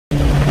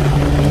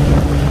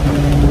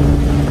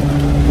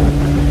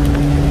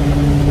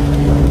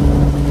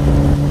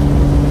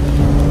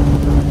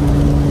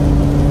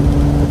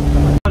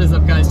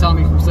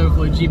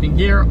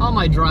on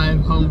my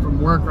drive home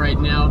from work right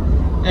now,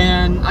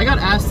 and I got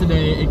asked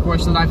today a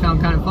question that I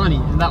found kind of funny,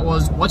 and that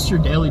was, what's your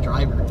daily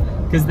driver?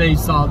 Because they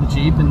saw the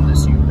Jeep and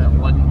assumed that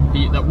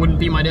wouldn't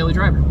be my daily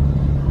driver.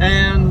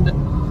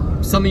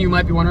 And some of you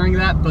might be wondering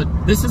that, but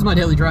this is my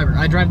daily driver.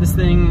 I drive this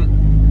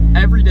thing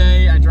every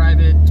day. I drive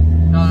it,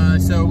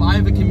 so I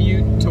have a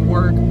commute to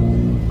work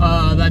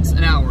that's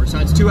an hour, so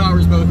it's 2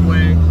 hours both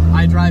way.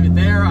 I drive it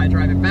there, I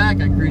drive it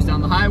back, I cruise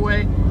down the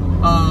highway.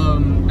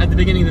 At the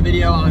beginning of the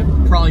video, I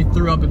probably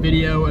threw up a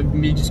video of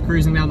me just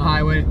cruising down the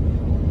highway.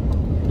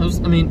 I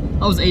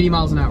was 80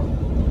 miles an hour.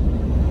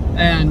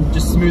 And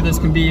just smooth as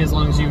can be, as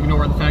long as you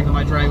ignore the fact that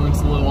my drag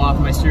link's a little off,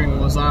 my steering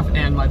wheel is off,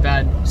 and my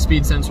bad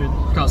speed sensor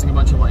causing a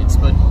bunch of lights.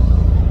 But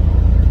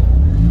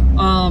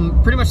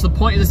pretty much the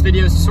point of this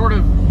video is to sort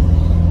of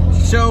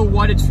show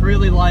what it's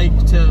really like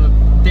to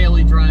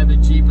daily drive a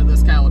Jeep of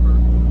this caliber.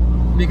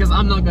 Because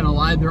I'm not gonna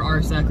lie, there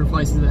are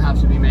sacrifices that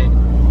have to be made.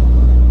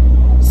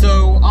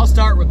 So I'll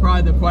start with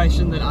probably the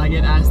question that I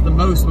get asked the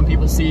most when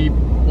people see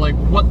like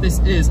what this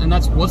is, and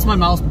that's, what's my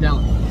miles per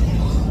gallon?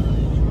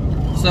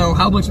 So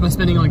how much am I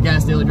spending on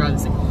gas daily driving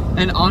this thing?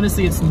 And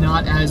honestly, it's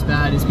not as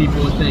bad as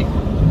people would think.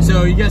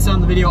 So you guys saw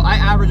in the video, I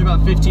average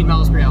about 15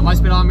 miles per gallon. My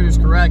speedometer is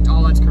correct,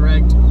 all that's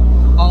correct,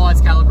 all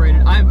that's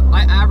calibrated. I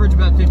average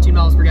about 15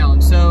 miles per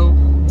gallon. So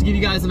to give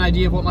you guys an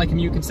idea of what my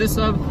commute consists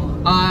of,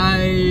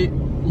 I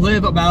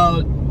live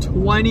about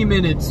 20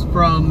 minutes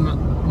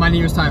from my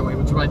nearest highway,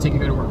 which is where I take to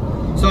go to work.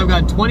 So I've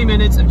got 20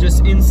 minutes of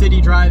just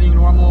in-city driving,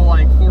 normal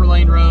like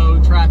 4-lane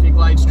road, traffic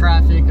lights,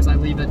 traffic, because I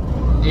leave at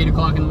 8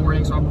 o'clock in the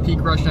morning, so I'm peak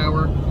rush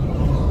hour.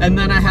 And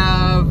then I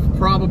have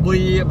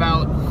probably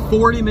about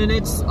 40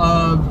 minutes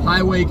of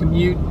highway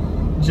commute,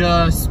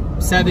 just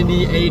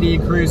 70, 80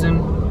 cruising.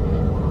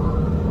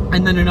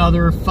 And then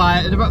another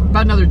about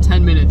another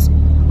 10 minutes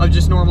of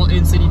just normal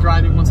in-city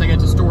driving once I get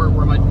to Stewart,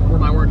 where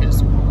my work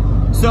is.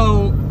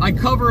 So I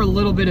cover a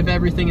little bit of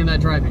everything in that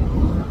driving.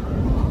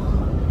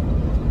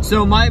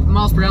 So my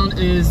miles per gallon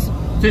is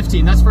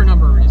 15. That's for a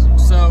number of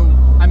reasons. So,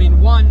 I mean,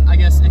 one, I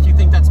guess if you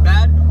think that's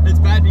bad, it's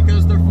bad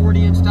because they're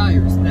 40-inch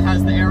tires that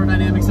has the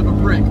aerodynamics of a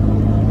brick.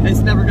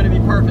 It's never going to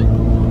be perfect.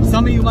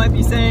 Some of you might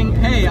be saying,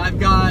 hey, I've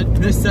got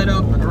this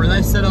setup or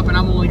that setup and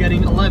I'm only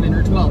getting 11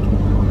 or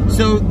 12.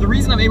 So the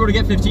reason I'm able to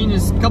get 15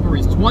 is a couple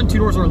reasons. One, 2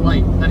 doors are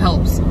light. That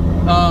helps.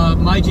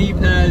 My Jeep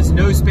has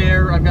no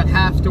spare. I've got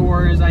half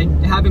doors. I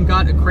haven't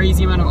got a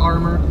crazy amount of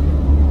armor.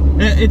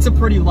 It's a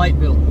pretty light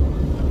build.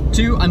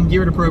 2, I'm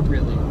geared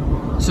appropriately.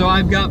 So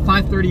I've got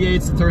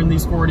 538s to turn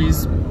these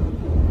 40s,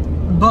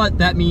 but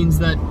that means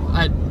that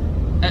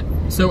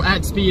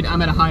at speed,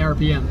 I'm at a high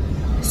RPM.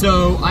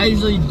 So I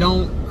usually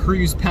don't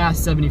cruise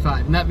past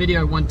 75. In that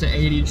video, I went to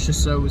 80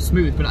 just so it was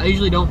smooth, but I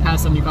usually don't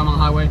pass 75 on the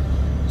highway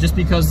just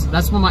because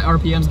that's when my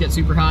RPMs get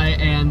super high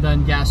and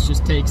then gas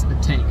just takes a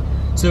tank.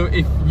 So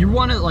if you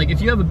want to, like, if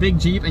you have a big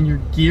Jeep and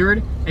you're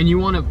geared and you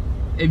want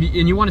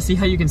to see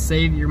how you can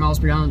save your miles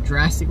per gallon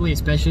drastically,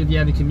 especially if you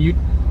have a commute,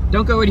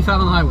 don't go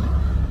 85 on the highway.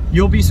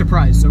 You'll be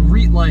surprised. So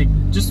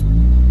just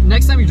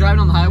next time you're driving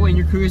on the highway and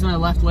you're cruising on the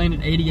left lane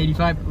at 80,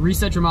 85,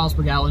 reset your miles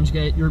per gallon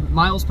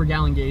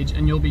gauge,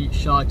 and you'll be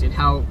shocked at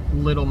how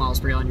little miles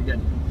per gallon you're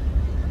getting.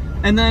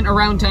 And then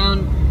around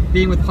town,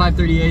 being with the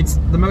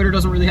 538s, the motor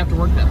doesn't really have to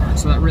work that hard,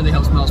 so that really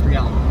helps miles per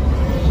gallon.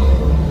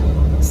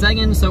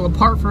 Second, so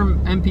apart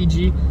from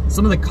MPG,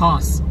 some of the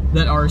costs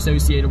that are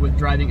associated with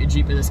driving a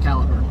Jeep of this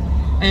caliber.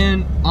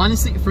 And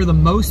honestly, for the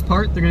most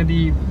part, they're going to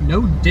be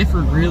no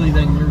different really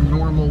than your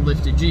normal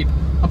lifted Jeep,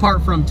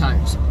 apart from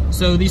tires.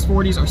 So these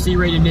 40s are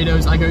C-rated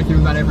Nittos. I go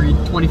through about every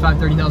 25,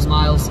 30,000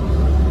 miles,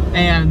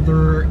 and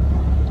they're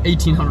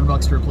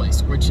 $1,800 to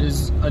replace, which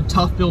is a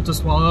tough pill to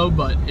swallow,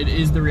 but it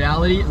is the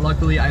reality.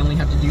 Luckily, I only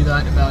have to do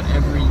that about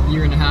every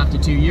 1.5 to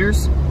 2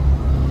 years.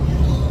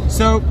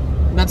 So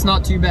that's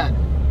not too bad.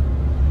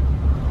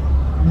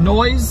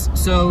 Noise,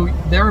 so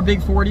there are big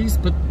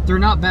 40s, but they're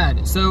not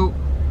bad. So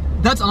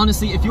that's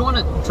honestly, if you want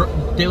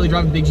to daily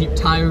drive a big Jeep,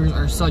 tires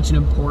are such an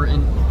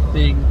important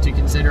thing to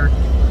consider.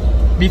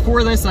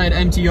 Before this, I had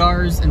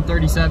MTRs and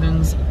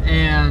 37s,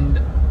 and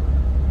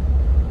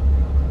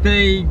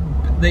they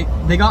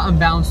got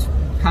unbalanced,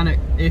 kind of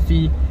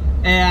iffy,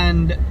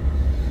 and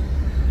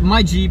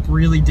my Jeep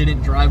really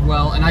didn't drive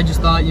well, and I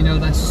just thought, you know,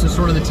 that's just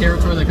sort of the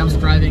territory that comes to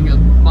driving a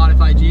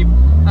modified Jeep.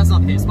 That's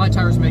not the case. My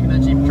tires are making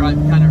that Jeep drive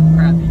kind of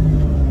crappy.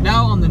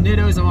 Now on the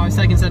Nittos, on my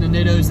second set of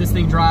Nittos, this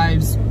thing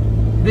drives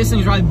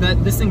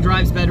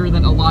better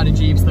than a lot of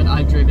Jeeps that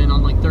I've driven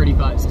on like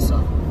 35s and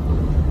stuff.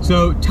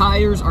 So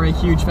tires are a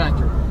huge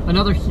factor.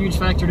 Another huge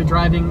factor to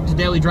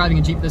daily driving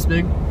a Jeep this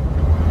big,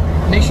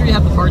 make sure you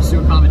have the parts to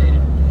accommodate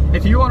it.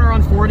 If you want to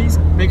run 40s,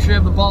 make sure you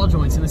have the ball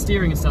joints and the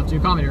steering and stuff to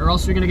accommodate it, or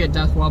else you're going to get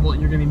death wobble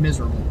and you're going to be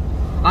miserable.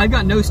 I've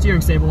got no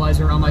steering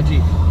stabilizer on my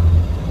Jeep,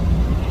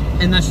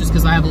 and that's just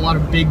because I have a lot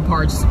of big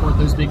parts to support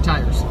those big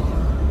tires.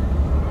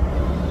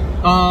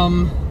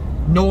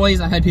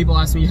 Noise, I've had people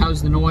ask me,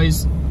 how's the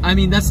noise? I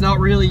mean, that's not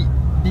really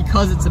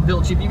because it's a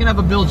built Jeep. You can have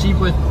a built Jeep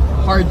with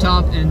hard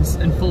top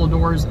and full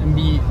doors and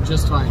be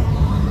just fine.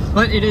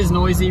 But it is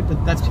noisy,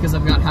 but that's because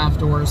I've got half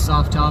doors,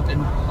 soft top,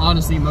 and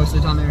honestly, most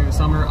of the time during the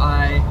summer,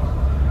 I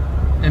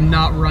am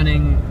not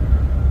running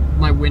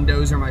my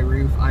windows or my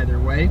roof either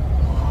way.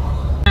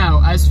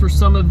 Now, as for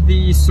some of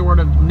the sort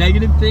of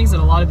negative things that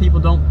a lot of people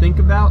don't think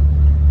about,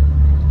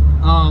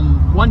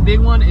 one big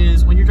one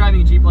is when you're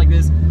driving a Jeep like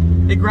this,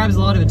 it grabs a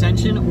lot of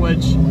attention,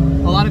 which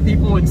a lot of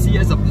people would see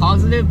as a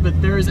positive,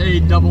 but there's a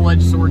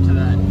double-edged sword to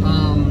that.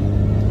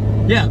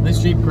 Yeah, this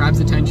Jeep grabs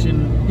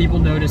attention, people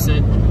notice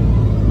it.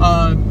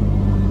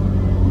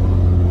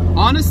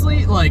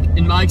 Honestly, like,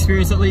 in my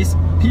experience at least,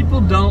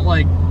 people don't,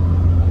 like,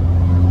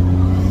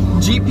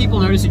 Jeep people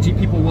notice it. Jeep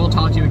people will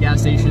talk to you at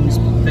gas stations,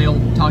 they'll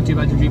talk to you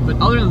about your Jeep, but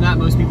other than that,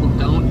 most people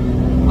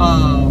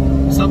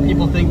don't. Some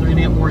people think they're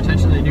gonna get more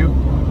attention than they do.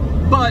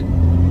 But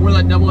where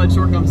that double-edged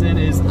sword comes in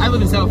is, I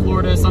live in South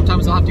Florida,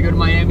 sometimes I'll have to go to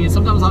Miami, and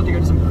sometimes I'll have to go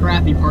to some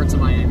crappy parts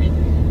of Miami.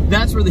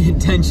 That's where the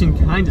attention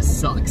kind of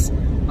sucks.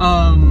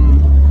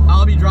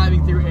 I'll be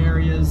driving through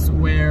areas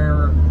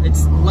where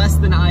it's less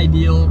than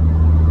ideal,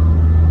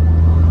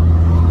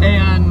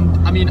 and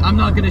I mean, I'm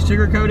not gonna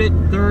sugarcoat it,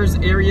 there's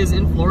areas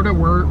in Florida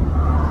where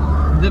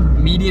the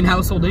median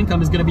household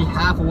income is gonna be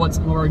half of what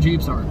some of our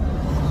Jeeps are.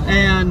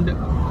 And,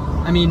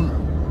 I mean,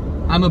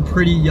 I'm a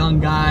pretty young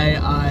guy,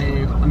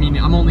 I mean,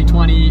 I'm only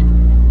 20.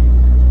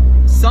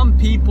 Some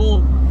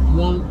people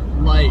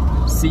won't like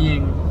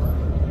seeing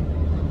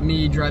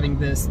me driving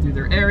this through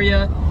their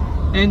area,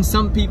 and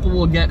some people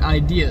will get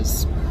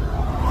ideas.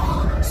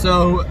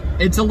 So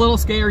it's a little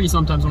scary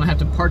sometimes when I have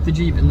to park the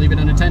Jeep and leave it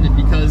unattended,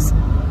 because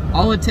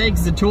all it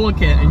takes is a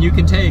toolkit, and you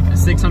can take a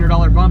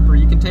 $600 bumper,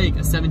 you can take a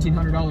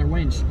 $1,700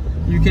 winch,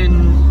 you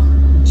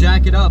can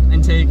jack it up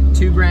and take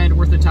 $2,000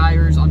 worth of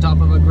tires on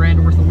top of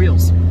 $1,000 worth of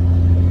wheels.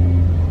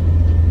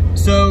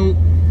 So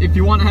if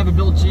you want to have a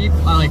built Jeep,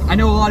 I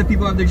know a lot of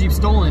people have their Jeep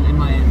stolen in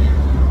Miami.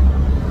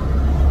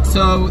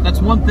 So that's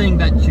one thing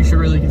that you should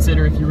really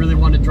consider if you really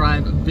want to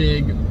drive a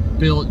big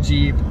built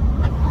Jeep.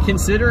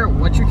 Consider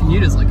what your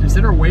commute is like.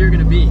 Consider where you're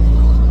going to be.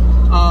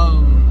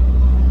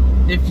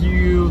 If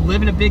you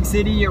live in a big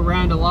city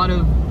around a lot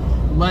of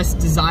less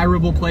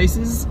desirable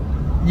places,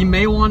 you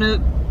may want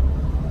to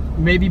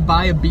maybe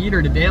buy a Beat or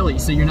a Daily,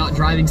 so you're not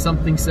driving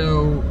something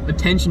so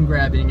attention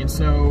grabbing and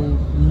so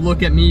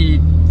look at me,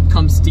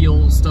 come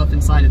steal stuff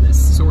inside of this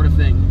sort of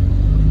thing.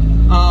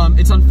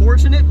 It's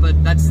unfortunate,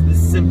 but that's the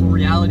simple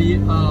reality.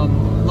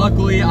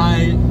 Luckily,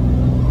 I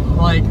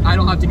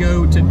don't have to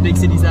go to big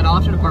cities that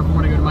often, apart from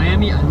when I go to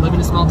Miami. I live in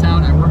a small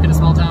town, I work in a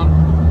small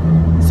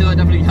town, so that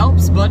definitely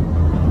helps, but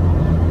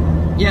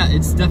yeah,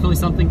 it's definitely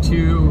something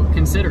to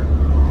consider.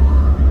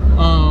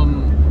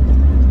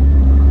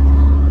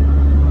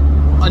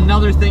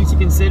 Another thing to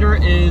consider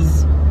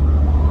is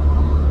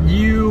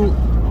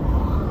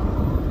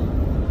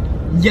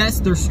yes,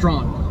 they're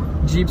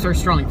strong. Jeeps are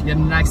strong. If you get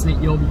in an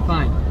accident, you'll be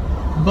fine.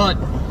 But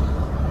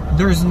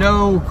there's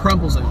no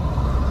crumple zone.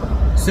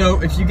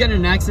 So if you get in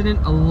an accident,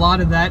 a lot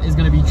of that is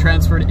going to be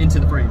transferred into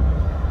the frame.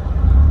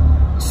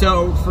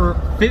 So for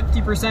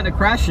 50% of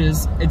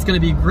crashes, it's going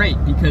to be great,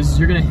 because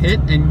you're going to hit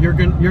and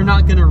you're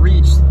not going to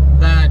reach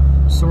that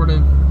sort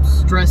of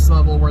stress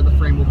level where the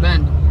frame will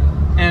bend.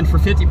 And for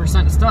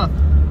 50% of stuff,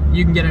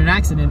 you can get in an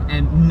accident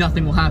and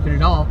nothing will happen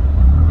at all.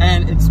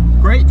 And it's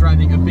great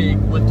driving a big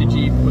lifted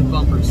Jeep with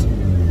bumpers.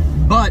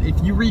 But if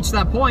you reach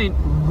that point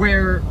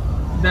where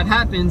that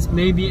happens,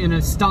 maybe in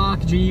a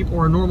stock Jeep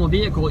or a normal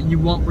vehicle, you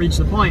won't reach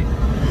the point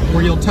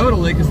where you'll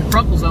total it, because the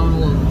crumple zone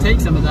will take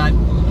some of that.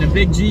 In a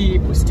big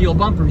Jeep with steel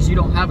bumpers, you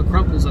don't have a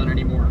crumple zone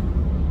anymore.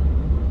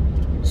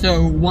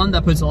 So one,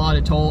 that puts a lot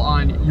of toll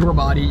on your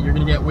body. You're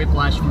gonna get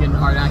whiplash if you get in a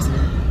hard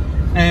accident.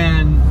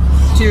 And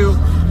two,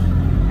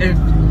 if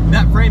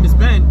that frame is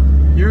bent,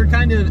 you're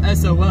kind of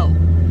SOL.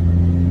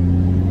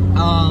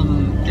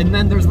 And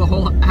then there's the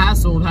whole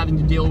hassle of having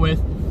to deal with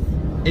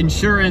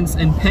insurance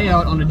and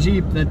payout on a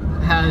Jeep that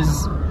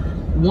has,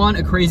 one,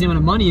 a crazy amount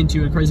of money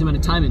into, a crazy amount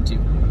of time into.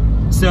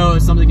 So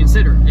it's something to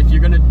consider. If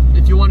you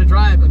want to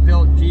drive a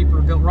built Jeep or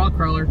a built rock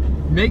crawler,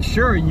 make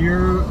sure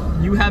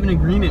you have an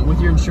agreement with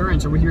your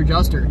insurance or with your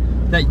adjuster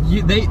that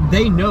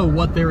they know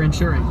what they're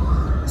insuring,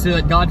 so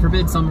that God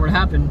forbid something were to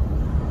happen,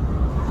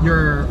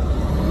 you're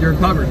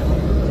covered.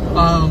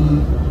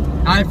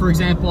 I, for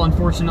example,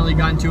 unfortunately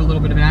got into a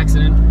little bit of an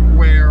accident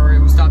where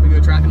it was stop and go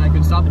traffic and I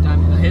couldn't stop in time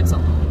because I hit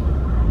something.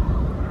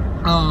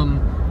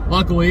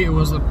 Luckily, it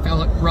was a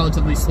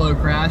relatively slow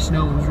crash.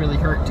 No one was really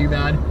hurt too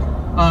bad.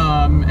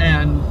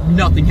 And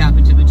nothing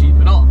happened to the Jeep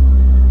at all,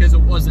 because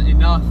it wasn't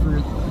enough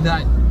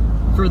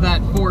for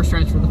that force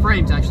transfer of the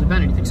frame to actually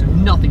bend anything, so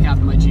nothing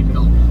happened to my Jeep at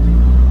all.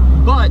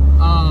 But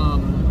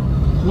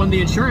when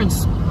the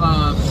insurance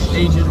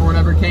agent or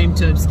whatever came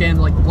to scan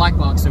like the black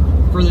box, so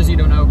for those of you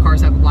who don't know,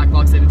 cars have a black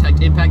box, they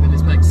detect impact, they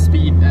detect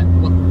speed,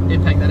 what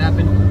impact that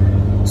happened.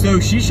 So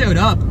she showed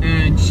up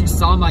and she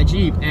saw my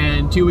Jeep,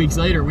 and 2 weeks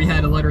later we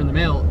had a letter in the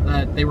mail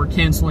that they were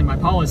canceling my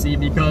policy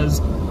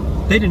because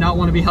they did not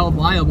want to be held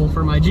liable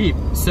for my Jeep.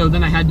 So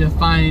then I had to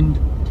find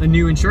a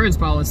new insurance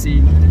policy,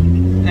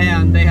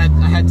 and I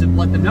had to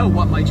let them know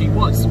what my Jeep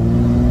was.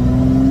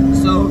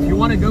 So if you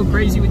want to go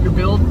crazy with your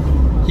build,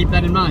 keep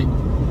that in mind.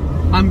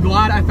 I'm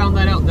glad I found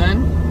that out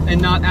then,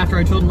 and not after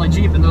I told them my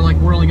Jeep, and they're like,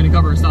 we're only gonna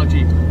cover a stock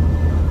Jeep.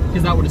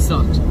 Because that would have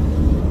sucked.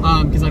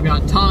 Because I've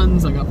got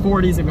tons, I've got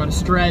 40s, I've got a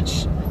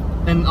stretch,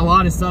 and a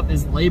lot of stuff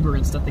is labor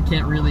and stuff that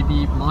can't really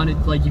be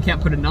monitored, like you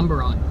can't put a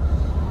number on.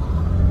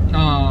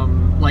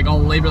 Like all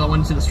the labor that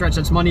went into the stretch,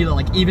 that's money that,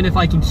 like, even if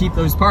I can keep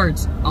those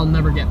parts, I'll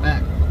never get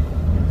back.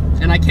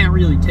 And I can't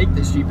really take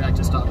this Jeep back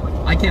to stock. Like,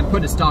 I can't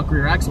put a stock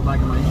rear axle back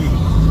in my Jeep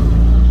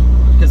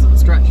because of the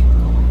stretch.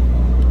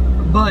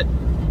 But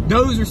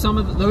those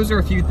are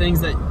a few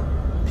things that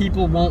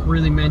people won't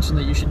really mention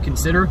that you should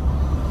consider.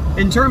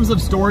 In terms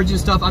of storage and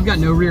stuff, I've got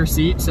no rear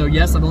seat, so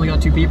yes, I've only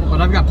got 2 people, but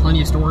I've got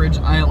plenty of storage.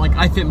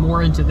 I fit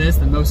more into this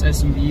than most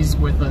SUVs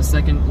with a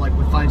second, like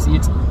with 5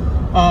 seats.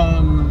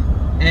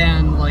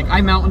 And like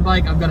I mountain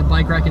bike, I've got a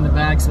bike rack in the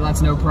back, so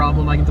that's no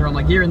problem. I can throw all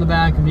my gear in the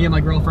back. Me and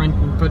my girlfriend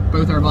can put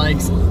both our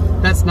bikes.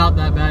 That's not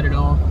that bad at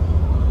all.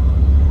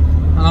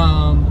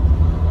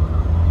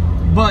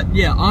 But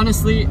yeah,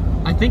 honestly,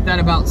 I think that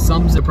about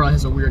sums it. Probably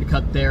has a weird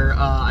cut there.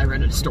 I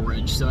rented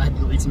storage, so I had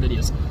to delete some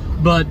videos.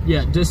 But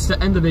yeah, just to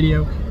end the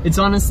video, it's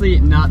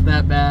honestly not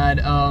that bad.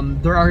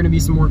 There are going to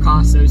be some more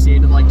costs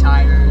associated, like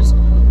tires.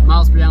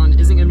 Miles per gallon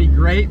isn't going to be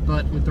great,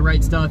 but with the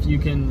right stuff, you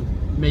can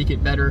make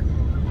it better.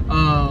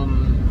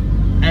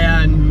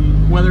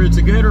 And whether it's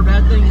a good or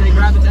bad thing, they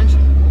grab attention.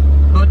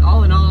 But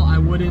all in all, I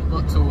wouldn't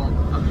look so well.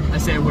 I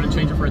say I wouldn't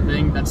change it for a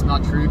thing. That's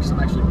not true because I'm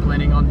actually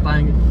planning on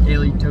buying a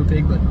daily tow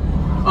pig. But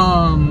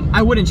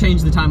I wouldn't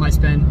change the time I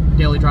spend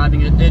daily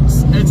driving it.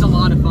 It's a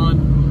lot of fun.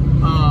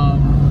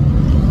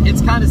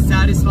 It's kind of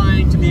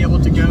satisfying to be able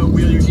to go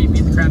wheel your Jeep,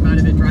 beat the crap out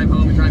of it, drive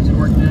home, and drive to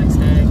work the next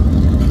day. A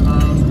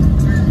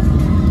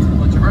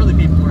bunch of Harley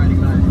people riding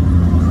by.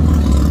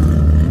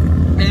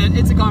 And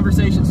it's a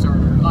conversation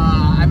starter.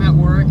 I'm at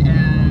work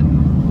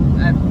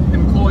and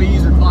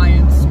employees or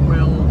clients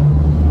will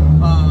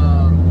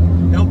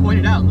they'll point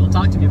it out and they'll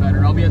talk to me about it.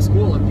 Or I'll be at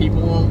school and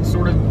people will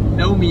sort of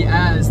know me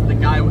as the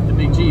guy with the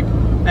big Jeep.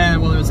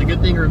 And whether it's a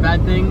good thing or a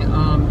bad thing,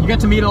 you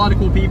get to meet a lot of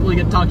cool people, you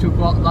get to talk to a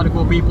lot of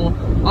cool people.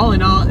 All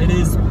in all, it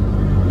is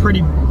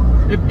pretty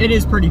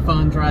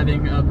fun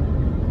driving a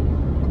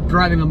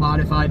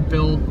modified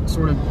build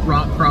sort of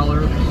rock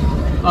crawler.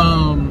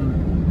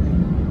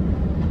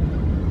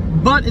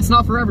 But it's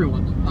not for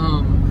everyone.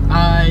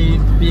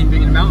 Being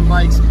big into mountain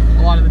bikes,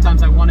 a lot of the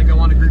times I want to go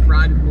on a group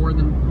ride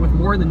with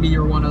more than me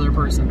or one other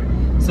person.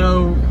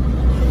 So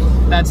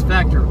that's a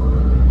factor.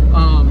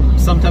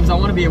 Sometimes I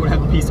want to be able to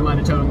have the peace of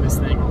mind of towing this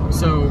thing.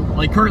 So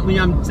like currently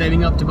I'm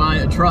saving up to buy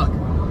a truck,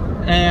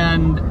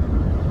 and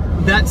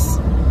that's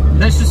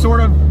just sort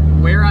of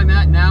where I'm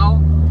at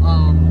now.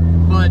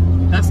 But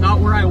that's not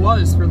where I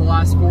was for the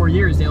last 4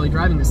 years daily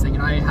driving this thing,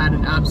 and I had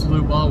an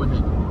absolute ball with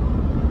it.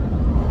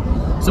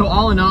 So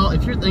all in all,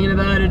 if you're thinking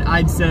about it,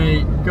 I'd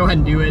say go ahead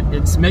and do it.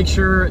 It's make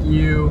sure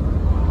you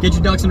get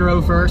your ducks in a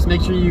row first.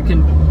 Make sure you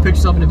can put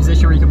yourself in a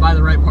position where you can buy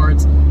the right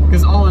parts.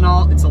 Because all in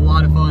all, it's a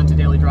lot of fun to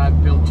daily drive a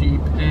built Jeep.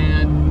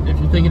 And if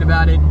you're thinking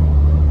about it,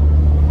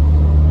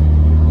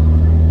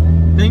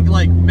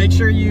 make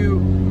sure you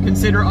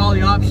consider all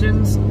the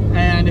options.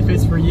 And if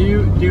it's for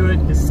you, do it.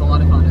 This is a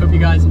lot of fun. Hope you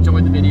guys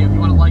enjoyed the video. If you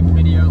want to like the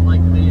video,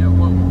 like the video.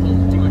 Whoa,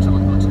 too much on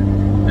my butcher.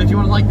 If you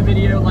want to like the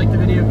video, like the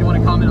video. If you want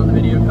to comment on the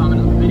video, comment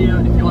on the video.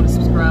 And if you want to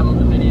subscribe on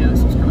the video,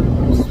 subscribe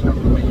on the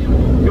video.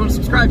 If you want to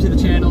subscribe to the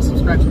channel,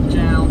 subscribe to the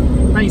channel.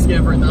 Thanks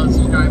again for 1,000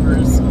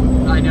 subscribers.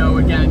 I know,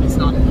 again, it's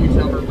not a huge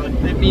number, but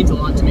it means a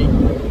lot to me.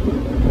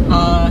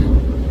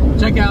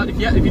 Check out, if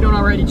you don't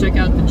already, check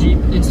out the Jeep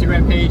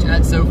Instagram page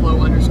at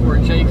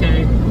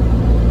SoFlo_JK.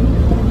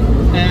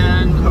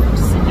 And hope to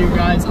see you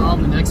guys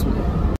on the next one.